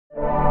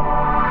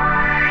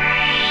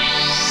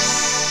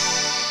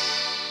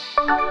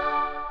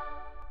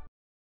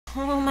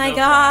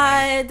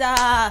my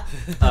god!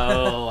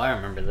 Oh, I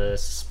remember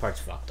this. This part's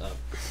fucked up.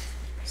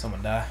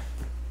 Someone die.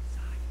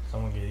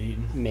 Someone get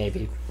eaten.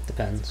 Maybe.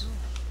 Depends.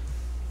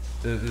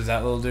 Does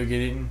that little dude get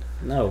eaten?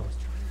 No.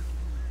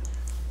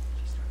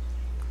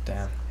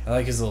 Damn. I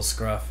like his little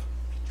scruff.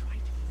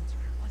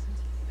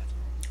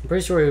 I'm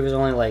pretty sure he was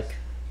only like...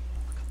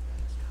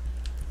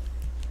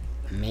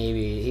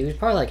 Maybe... He was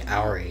probably like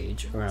our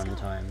age around the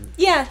time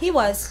Yeah, he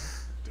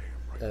was.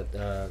 that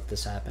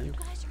this happened.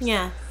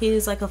 Yeah, he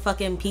was like a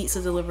fucking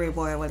pizza delivery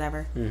boy or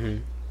whatever. Mm-hmm.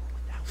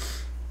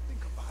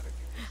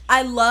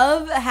 I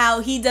love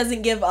how he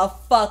doesn't give a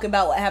fuck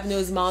about what happened to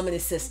his mom and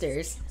his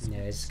sisters.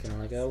 Yeah, he's kind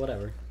of like, oh,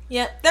 whatever.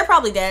 Yep, they're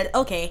probably dead.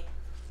 Okay.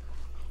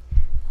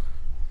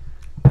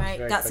 Right,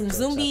 Very got quick some to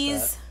accept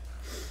zombies.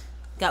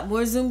 Got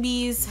more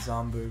zombies.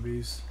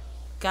 Zomboobies.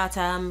 Got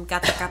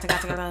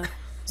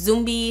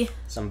zombie.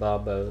 Some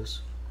bobos.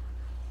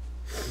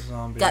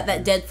 Zombie. Got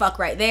that dead fuck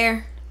right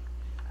there.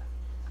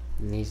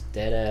 And he's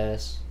dead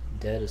ass.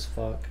 Dead as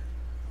fuck.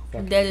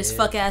 Fucking Dead as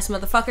fuck ass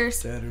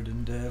motherfuckers. Deader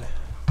than dead.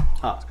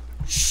 Oh.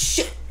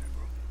 Shit.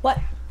 What?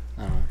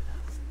 I don't know.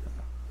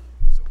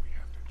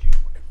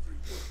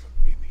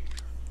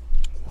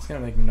 It's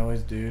gonna make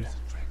noise, dude.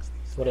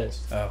 What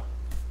is? Oh.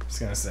 I was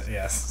gonna say,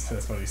 yes,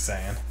 that's what he's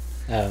saying.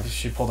 Oh.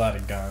 She pulled out a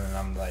gun, and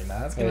I'm like, nah,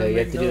 that's gonna Yeah, you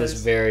make have to noise. do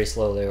this very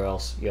slowly or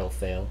else you'll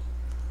fail.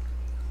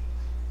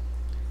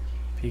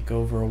 Peek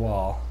over a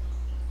wall.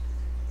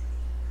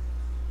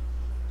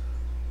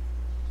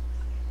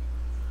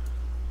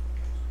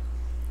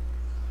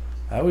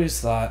 I always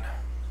thought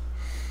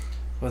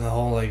when the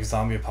whole like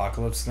zombie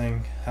apocalypse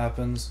thing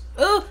happens,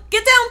 Ooh,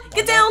 get down!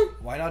 Get down!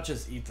 why not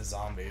just eat the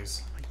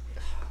zombies?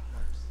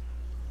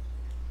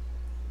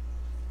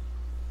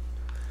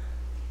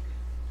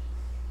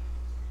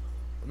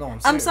 No,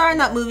 I'm sorry I'm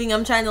not moving.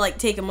 I'm trying to like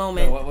take a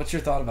moment. No, what's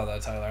your thought about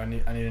that, Tyler? I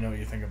need to know what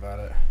you think about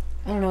it.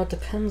 I don't know, it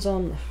depends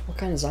on what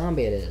kind of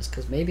zombie it is.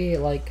 Because maybe,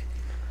 like...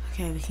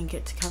 Okay, we can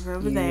get to cover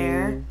over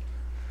there.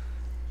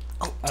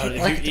 Oh, take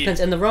if Like, you it depends.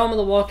 In the realm of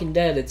The Walking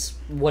Dead, it's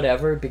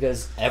whatever,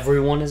 because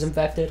everyone is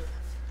infected.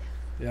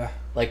 Yeah.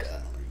 Like,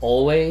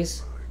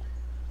 always.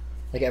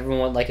 Like,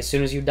 everyone, like, as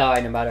soon as you die,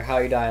 no matter how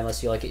you die,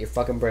 unless you, like, get your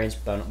fucking brains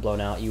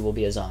blown out, you will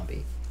be a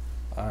zombie.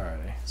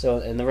 Alrighty. So,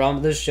 in the realm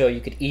of this show,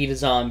 you could eat a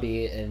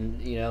zombie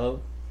and, you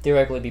know,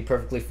 theoretically be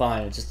perfectly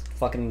fine. It's just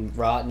fucking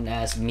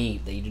rotten-ass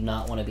meat that you do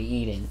not want to be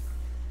eating.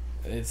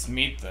 It's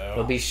meat, though.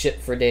 It'll be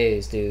shit for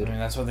days, I dude. mean,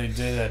 that's what they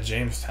did at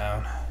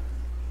Jamestown.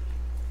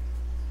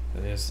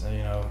 They just, you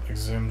know,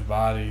 exhumed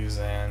bodies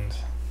and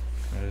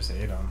they just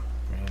ate them.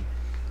 I mean,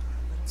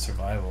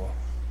 survival.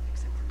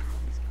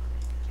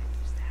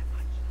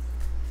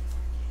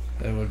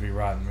 It would be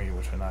rotten meat,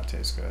 which would not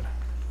taste good.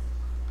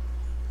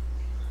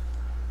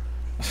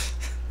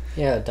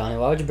 Yeah, Donny,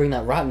 why would you bring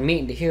that rotten meat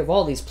into here of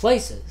all these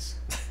places?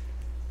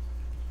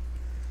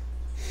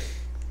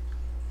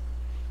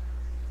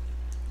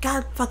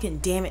 God fucking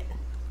damn it.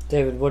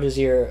 David, what is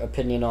your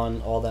opinion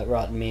on all that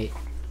rotten meat?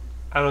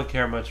 I don't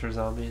care much for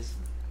zombies.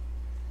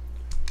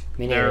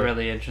 Me They neither. never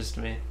really interest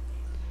me.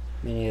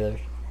 Me neither.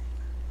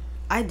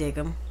 I dig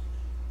them.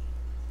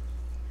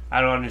 I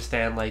don't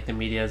understand like the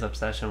media's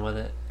obsession with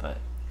it, but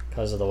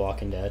Because of The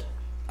Walking Dead.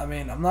 I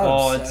mean, I'm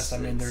not obsessed. I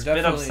mean, it's they're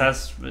been definitely...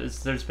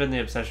 obsessed. There's been the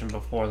obsession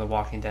before The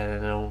Walking Dead,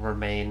 and it'll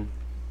remain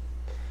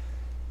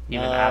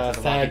even after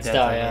The Walking fads Dead's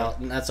die over. out,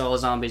 and that's all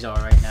zombies are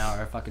right now,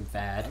 are a fucking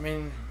fad. I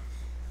mean...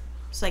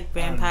 It's like do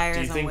vampires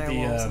you and think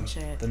werewolves and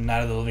shit. the Night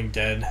of the Living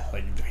Dead,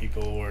 like, the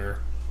people were,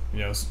 you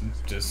know,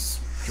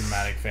 just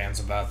dramatic fans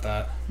about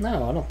that?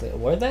 No, I don't think...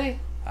 Were they?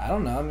 I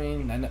don't know. I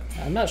mean,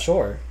 I'm not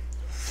sure.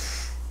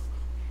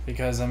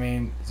 because, I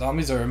mean,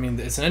 zombies are, I mean,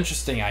 it's an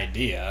interesting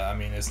idea. I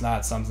mean, it's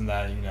not something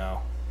that, you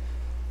know,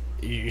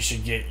 you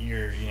should get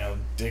your, you know,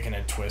 dick in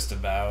a twist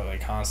about,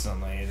 like,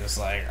 constantly. Just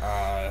like,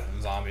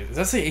 zombies. Does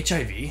that say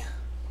HIV?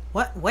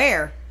 What?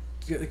 Where?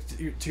 To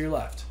your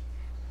left.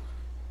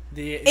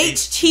 The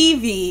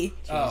HTV.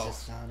 Oh.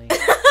 Jesus, Donny.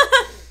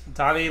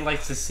 Donnie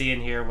likes to see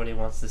and hear what he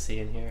wants to see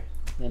and hear.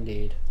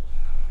 Indeed.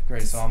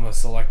 Great, so I'm a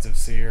selective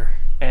seer.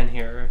 And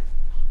hear.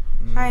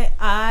 Alright,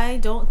 I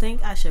don't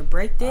think I should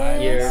break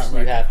this. Years, you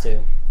have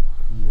to.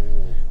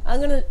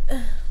 I'm gonna...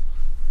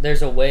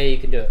 There's a way you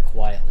can do it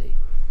quietly.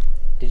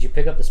 Did you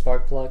pick up the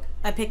spark plug?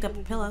 I picked up a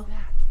pillow.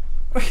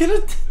 You're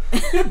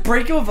gonna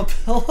break it with a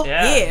pillow?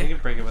 Yeah, Yeah. you can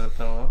break it with a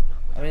pillow.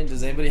 I mean,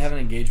 does anybody have an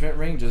engagement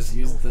ring? Just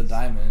use the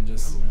diamond and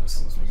just, you know,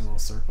 just make a little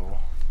circle.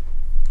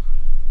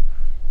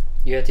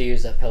 You have to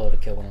use that pillow to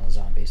kill one of the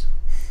zombies.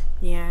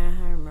 Yeah,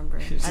 I remember.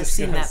 He's I've just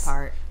seen gonna that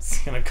part. He's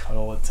gonna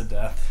cuddle it to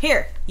death.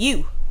 Here,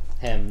 you.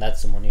 Him,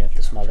 that's the one you have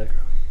to smother.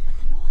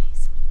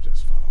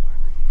 Just follow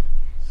me.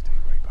 Stay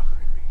right behind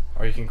me.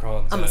 Or you can crawl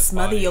into I'ma his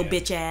smother body your and-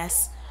 bitch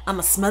ass.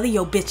 I'ma smother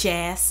your bitch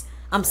ass.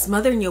 I'm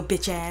smothering your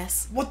bitch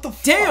ass. What the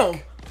fuck? Damn!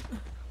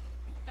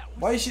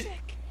 Why is she...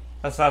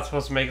 That's not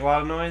supposed to make a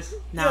lot of noise?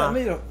 Nah. Yeah, I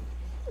made a...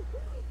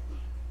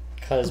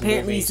 Because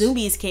Apparently movies.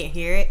 zombies can't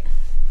hear it.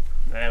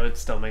 That would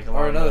still make a Or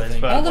lot of another noise,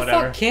 thing. but How the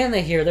whatever. fuck can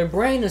they hear? Their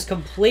brain is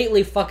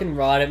completely fucking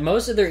rotted.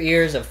 Most of their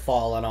ears have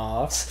fallen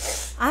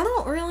off. I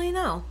don't really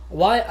know.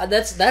 Why?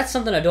 That's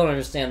something I don't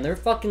understand. They're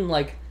fucking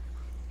like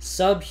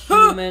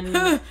subhuman.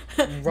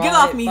 Get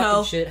off me,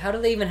 ho. shit. How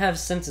do they even have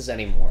senses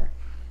anymore?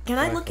 Can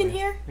I look in Exactly.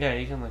 here? Yeah,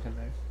 you can look in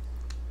there.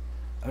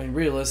 I mean,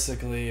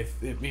 realistically, if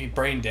you're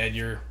brain dead,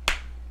 you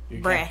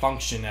Bruh. can't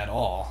function at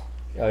all.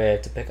 Oh yeah, you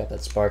have to pick up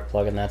that spark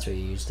plug, and that's what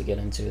you use to get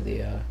into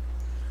the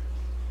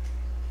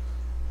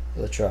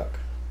truck.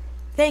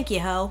 Thank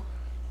you, ho.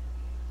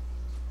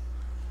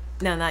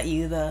 No, not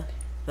you. The.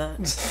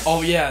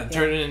 Oh yeah,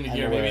 turn it into I'm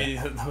gear. aware. Maybe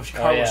the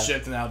car yeah. will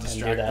shift and that'll And do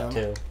distract that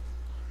them. too.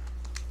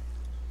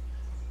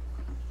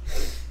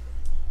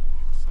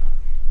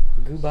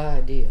 Goodbye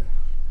idea.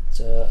 It's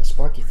a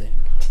sparky thing.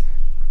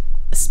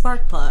 A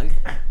spark plug.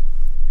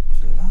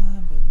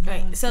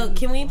 Alright, so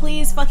can we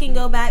please fucking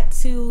go back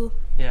to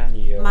Yeah.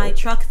 Yo. my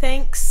truck,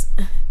 thanks?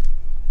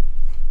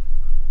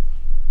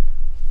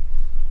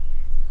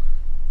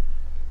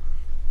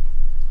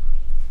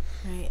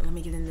 Alright, let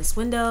me get in this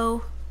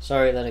window.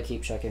 Sorry that I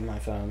keep checking my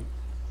phone.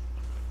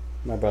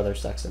 My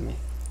brother's texting me.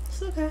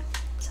 It's okay.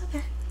 It's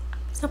okay.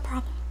 It's no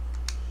problem.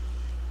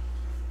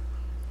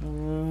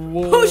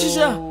 Whoa.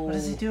 What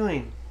is he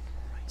doing?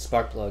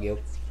 Spark plug, yo.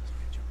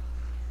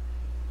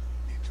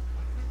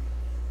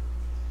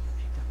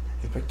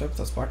 You picked up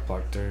the spark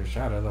plug to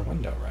shatter the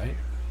window, right?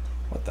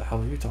 What the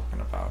hell are you talking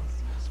about?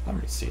 Let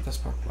me see the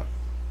spark plug.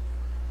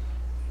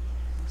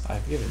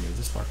 I've given you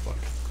the spark plug.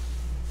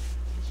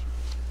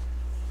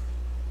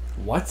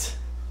 What?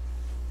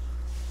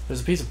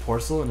 There's a piece of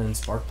porcelain in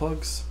spark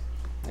plugs?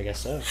 I guess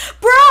so.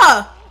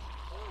 Bruh!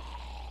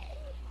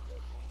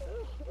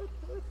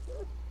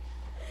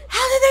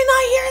 How did they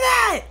not hear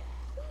that?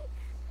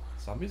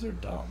 Zombies are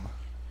dumb.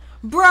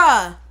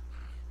 Bruh!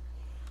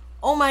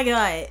 Oh my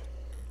god.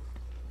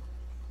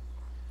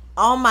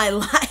 All my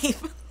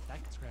life.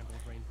 That could scramble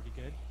a brain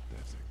pretty good.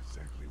 That's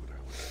exactly what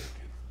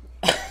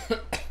I was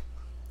thinking.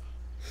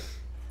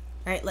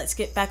 Alright, let's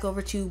get back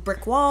over to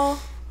brick wall.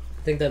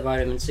 I think that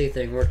vitamin C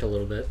thing worked a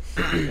little bit.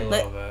 A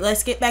little bit.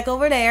 Let's get back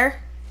over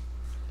there.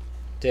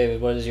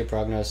 David, what is your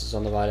prognosis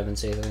on the vitamin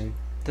C thing?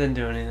 Didn't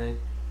do anything.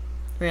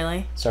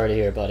 Really? Sorry to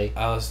hear, buddy.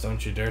 Alice,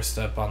 don't you dare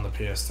step on the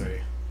PS3.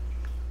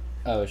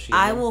 Oh, she.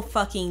 I will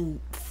fucking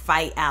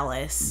fight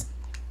Alice.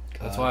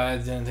 That's why I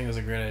didn't think it was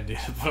a great idea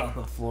to put on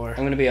the floor.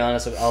 I'm gonna be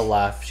honest. I'll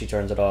laugh if she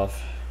turns it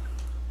off.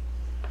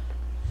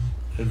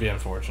 It'd be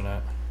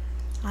unfortunate.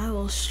 I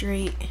will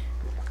straight.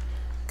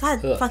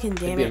 God Ugh, fucking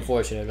It'd damn be it.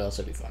 unfortunate. It'd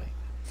also be funny.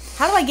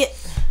 How do I get.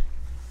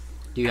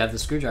 Do you have the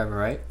screwdriver,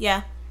 right?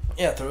 Yeah.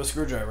 Yeah, throw a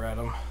screwdriver at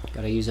him.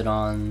 Gotta use it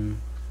on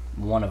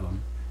one of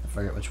them. I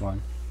forget which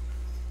one.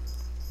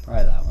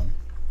 Probably that one.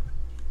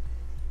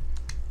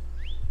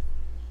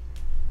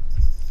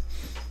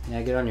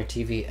 Yeah, get on your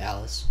TV,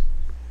 Alice.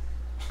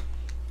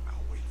 I'll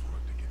wait for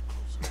it to get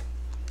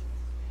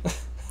closer.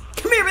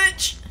 Come here,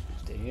 bitch!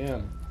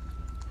 Damn.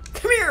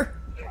 Come here!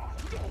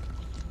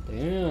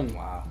 Damn.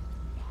 Wow.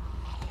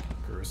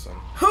 Gruesome.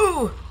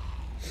 Who?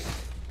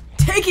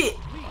 Take it!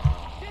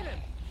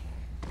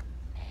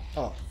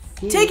 Oh.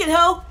 Take it,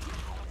 ho!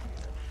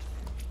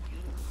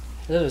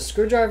 Is it a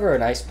screwdriver or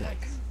an ice pick?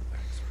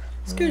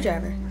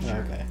 Screwdriver. Oh,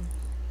 okay.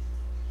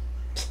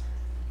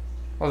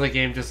 Well, the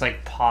game just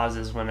like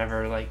pauses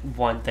whenever like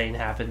one thing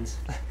happens.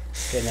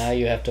 Okay, now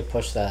you have to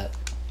push that.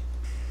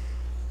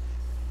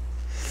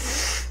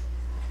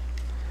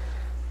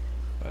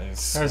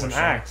 There's an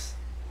axe.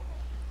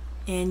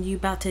 And you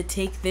about to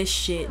take this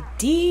shit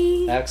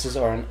deep. Axes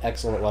are an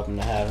excellent weapon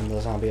to have in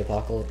the zombie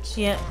apocalypse.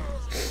 Yeah.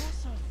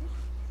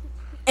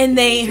 And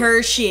they ain't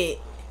heard shit.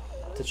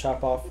 To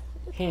chop off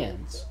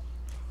hands,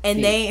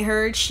 And they ain't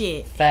heard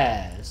shit.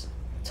 faz,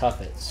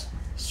 tuffets,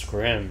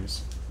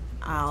 scrims.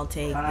 I'll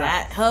take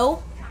that,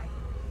 ho.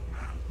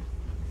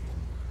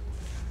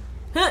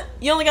 Huh,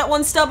 you only got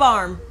one stub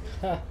arm.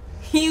 Huh.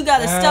 You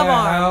got a stub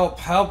arm.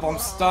 Help, I'm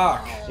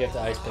stuck. You have to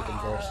ice pick him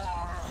first.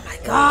 Oh my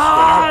Take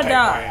my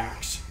god.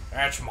 axe.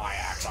 That's my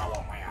axe. I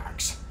want my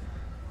axe.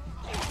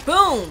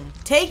 Boom.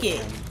 Take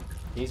it.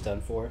 He's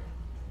done for.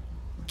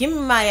 Give me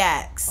my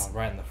axe. Oh,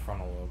 right in the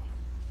frontal lobe.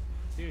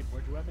 Dude,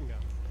 where'd your weapon go?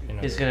 You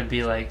know, He's gonna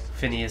be like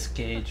Phineas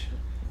Gage,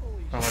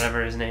 or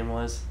whatever his name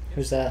was.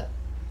 Who's that?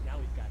 Now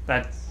we've got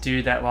That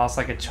dude that lost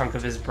like a chunk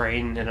of his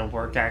brain in a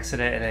work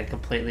accident and it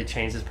completely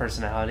changed his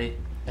personality.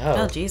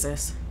 Oh,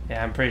 Jesus.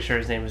 Yeah, I'm pretty sure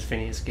his name was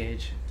Phineas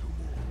Gage.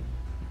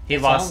 He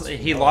That lost. sounds He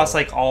familiar. lost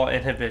like all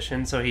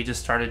inhibition, so he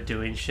just started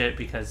doing shit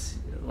because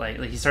like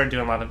he started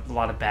doing a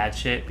lot of bad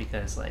shit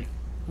because like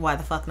Why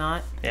the fuck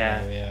not?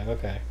 yeah, Oh, yeah.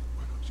 Okay.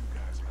 why don't you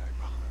guys lag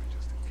behind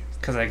just in case?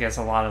 because I guess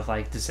a lot of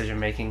like decision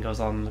making goes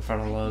on in the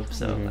frontal lobe,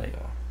 so Mhm. like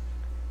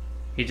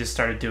he just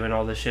started doing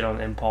all this shit on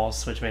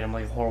impulse, which made him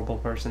like a horrible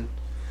person.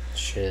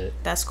 Shit.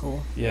 That's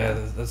cool. Yeah,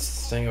 that's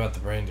the thing about the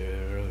brain, dude.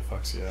 It really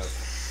fucks you up.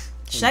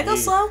 Should I go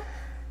Indeed. slow?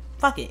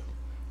 Fuck it.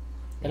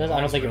 I don't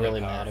think it It's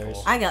really powerful.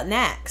 matters. I got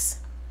Nax.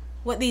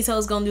 What these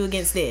hoes gonna do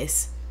against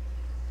this?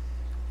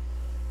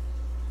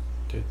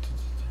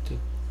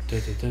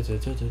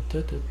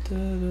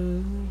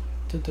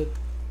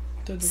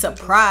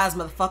 Surprise,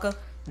 motherfucker.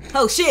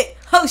 Oh shit!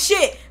 Oh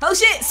shit! Oh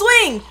shit!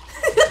 Swing!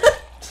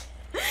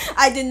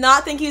 I did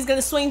not think he was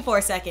gonna swing for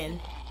a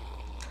second.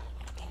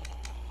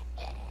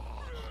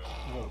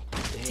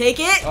 Take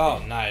it!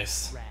 Oh,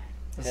 nice.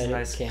 That's a And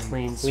nice it came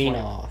clean clean swing.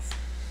 off.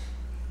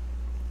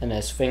 And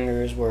his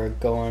fingers were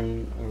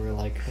going over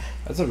like...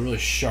 That's a really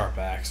sharp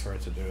axe for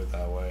it to do it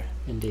that way.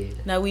 Indeed.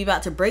 Now we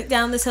about to break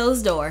down this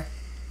hoe's door.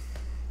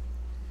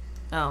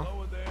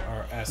 Oh.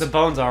 Or ask, The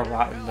bones are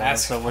rotten though,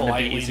 ask so wouldn't it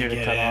be politely easier to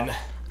get cut in. off?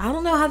 I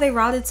don't know how they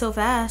rotted so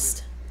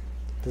fast.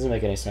 Doesn't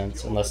make any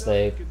sense unless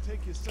they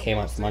came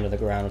up from under the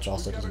ground, which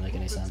also doesn't make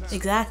any sense.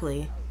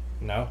 Exactly.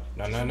 No,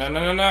 no, no, no, no,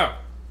 no, no.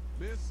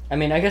 I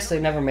mean, I guess they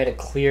never made it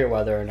clear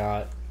whether or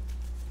not...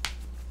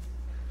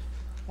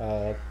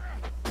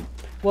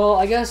 well,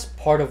 I guess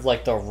part of,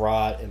 like, the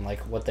rot and, like,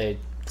 what they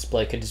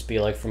display could just be,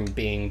 like, from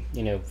being,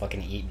 you know,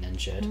 fucking eaten and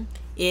shit.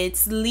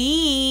 It's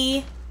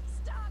Lee.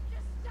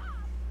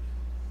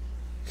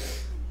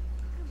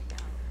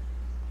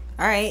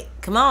 Alright,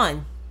 come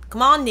on.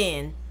 Come on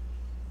then.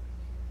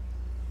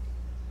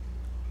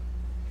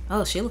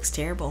 Oh, she looks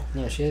terrible.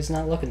 Yeah, she is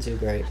not looking too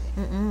great.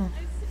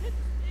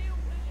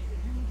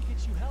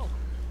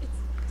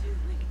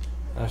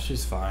 No,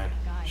 she's fine.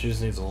 She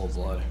just needs a little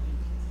blood.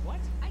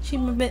 She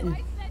been bitten.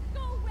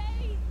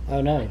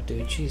 Oh no,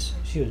 dude, she was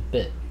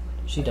bit.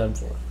 She done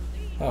for.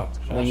 Oh,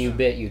 When you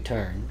bit, you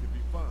turn.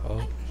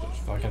 Oh,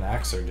 just fucking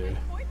axe her, dude.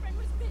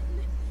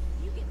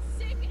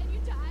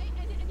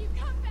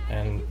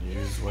 And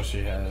use what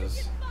she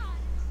has.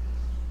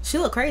 She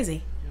look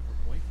crazy.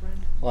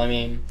 Well, I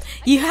mean,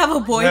 You have a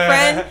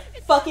boyfriend?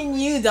 Fucking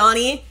you,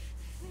 Donny.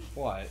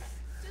 What?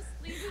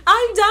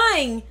 I'm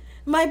dying.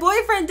 My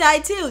boyfriend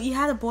died too. You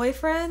had a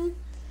boyfriend?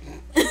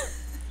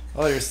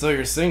 Oh,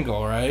 you're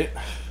single, right?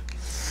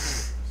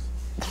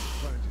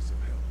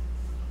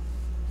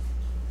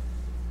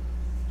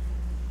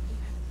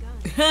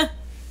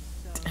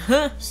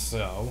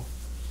 So,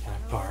 can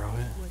I borrow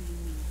it?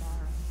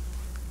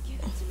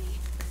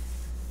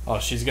 Oh,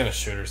 she's gonna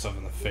shoot herself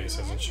in the face,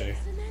 isn't she?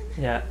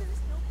 Yeah.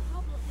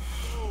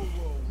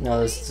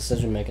 no, this is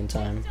decision-making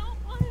time.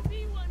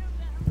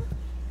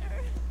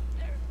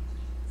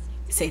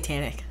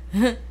 Satanic.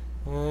 Give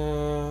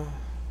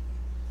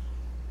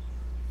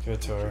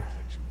it to her.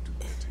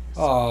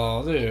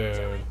 Oh,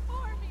 dude.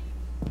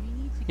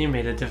 You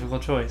made a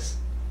difficult choice.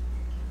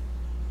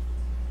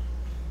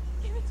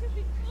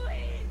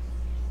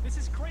 This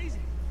is crazy.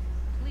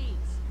 Please,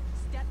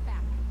 step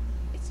back.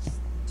 It's just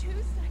 2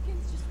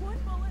 seconds, just one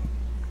bullet,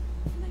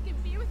 and I can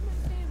be with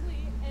my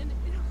family, and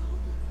it'll all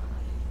be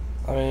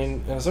fine. I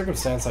mean, in a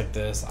circumstance like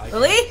this, I can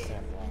Really?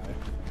 understand why.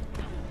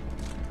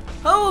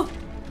 Oh,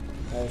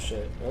 Oh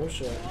shit, oh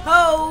shit.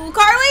 oh,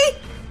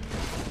 Carly?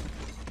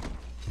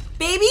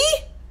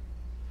 Baby?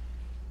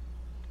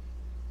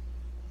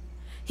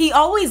 He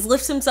always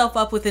lifts himself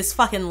up with his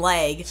fucking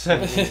leg.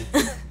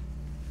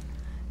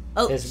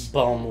 Oh, His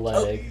bum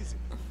leg. Easy.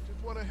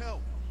 Just want to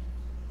help.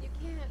 You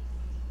can't.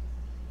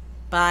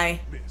 bye.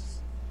 Miss,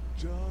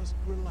 just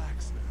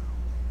relax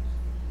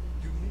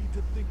now. You need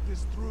to think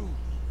this through.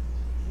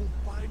 We'll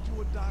find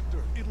you a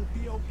doctor. It'll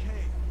be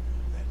okay.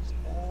 That's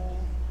all.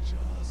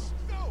 Just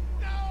no.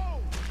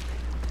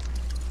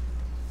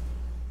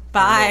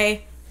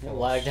 Bye. It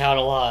lagged out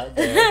a lot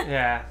there.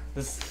 Yeah.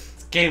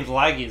 This game's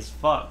laggy as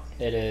fuck.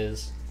 It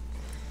is.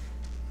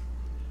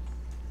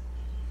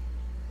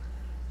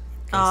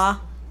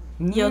 Aw.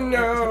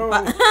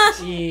 No.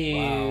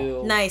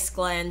 Ew. Nice,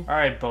 Glenn.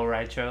 Alright, Bo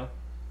Raicho.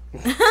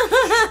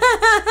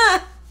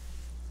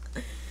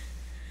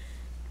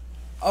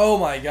 Oh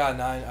my god,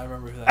 no, I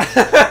remember who that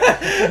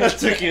That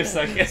took you a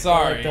second. is.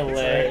 Sorry.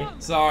 Delay.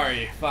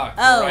 Sorry. Fuck.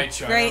 Oh,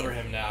 Right, I great. remember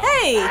him now.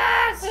 Hey!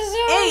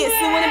 Hey, it's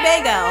the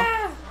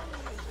Winnebago.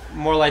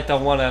 More like the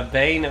one of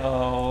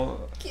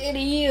Bano. Get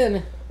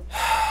in.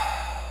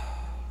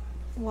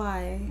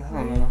 Why? I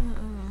don't know.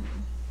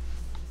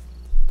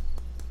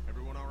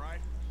 Everyone all right?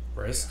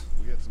 Wrist?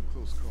 We had some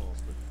close calls,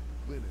 but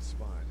Lynn is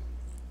fine.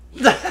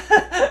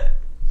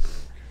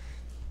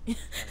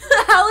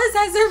 Alice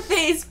has her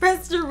face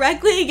pressed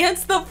directly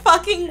against the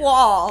fucking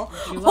wall.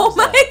 She Oh loves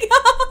my that.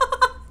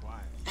 god!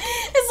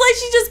 It's like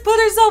she just put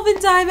herself in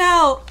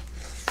timeout.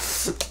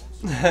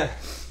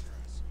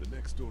 The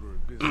next order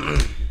of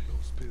business is to get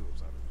those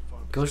pills out of the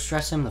pharmacy. Go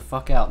stress him the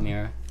fuck out,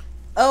 Mirra.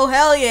 Oh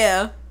hell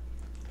yeah!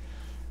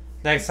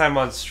 Next time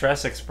on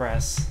Stress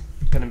Express,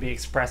 gonna be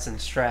expressing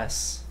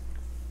stress.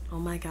 Oh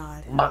my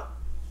god.